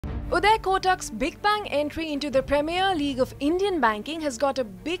Uday Kotak's big bang entry into the Premier League of Indian banking has got a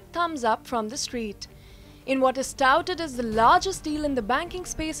big thumbs up from the street. In what is touted as the largest deal in the banking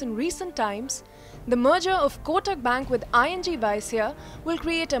space in recent times, the merger of Kotak Bank with ING Vysya will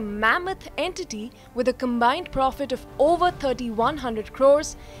create a mammoth entity with a combined profit of over 3,100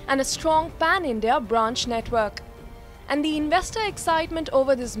 crores and a strong pan-India branch network. And the investor excitement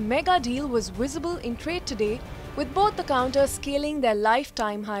over this mega deal was visible in trade today, with both the counters scaling their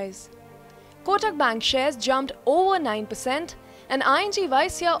lifetime highs. Kotak Bank shares jumped over 9% and ING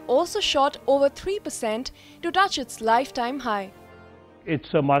Vysya also shot over 3% to touch its lifetime high.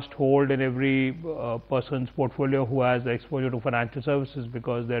 It's a must hold in every person's portfolio who has exposure to financial services,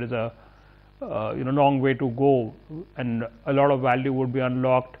 because there is a long way to go, and a lot of value would be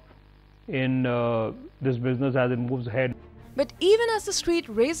unlocked in this business as it moves ahead. But even as the street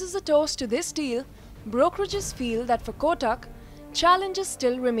raises a toast to this deal, brokerages feel that for Kotak, challenges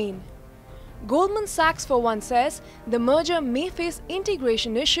still remain. Goldman Sachs, for one, says the merger may face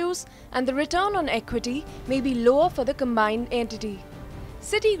integration issues and the return on equity may be lower for the combined entity.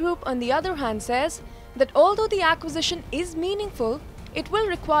 Citigroup, on the other hand, says that although the acquisition is meaningful, it will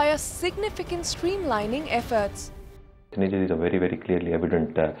require significant streamlining efforts. Synergies are very clearly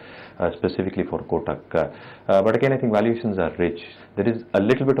evident, specifically for Kotak. But again, I think valuations are rich. There is a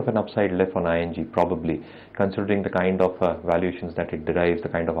little bit of an upside left on ING, probably, considering the kind of valuations that it derives, the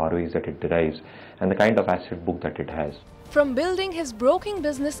kind of ROEs that it derives, and the kind of asset book that it has. From building his broking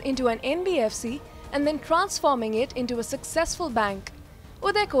business into an NBFC and then transforming it into a successful bank,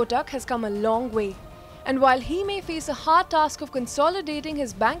 Uday Kotak has come a long way. And while he may face a hard task of consolidating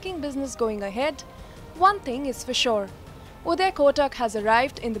his banking business going ahead, one thing is for sure: Uday Kotak has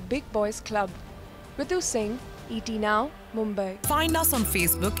arrived in the big boys club. Ritu Singh, ET Now, Mumbai. Find us on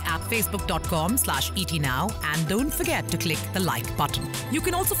Facebook at facebook.com/ETNow and don't forget to click the like button. You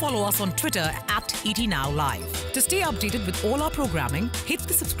can also follow us on Twitter at ETNowLive. To stay updated with all our programming, hit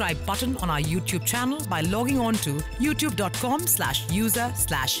the subscribe button on our YouTube channel by logging on to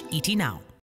youtube.com/user/ETNow.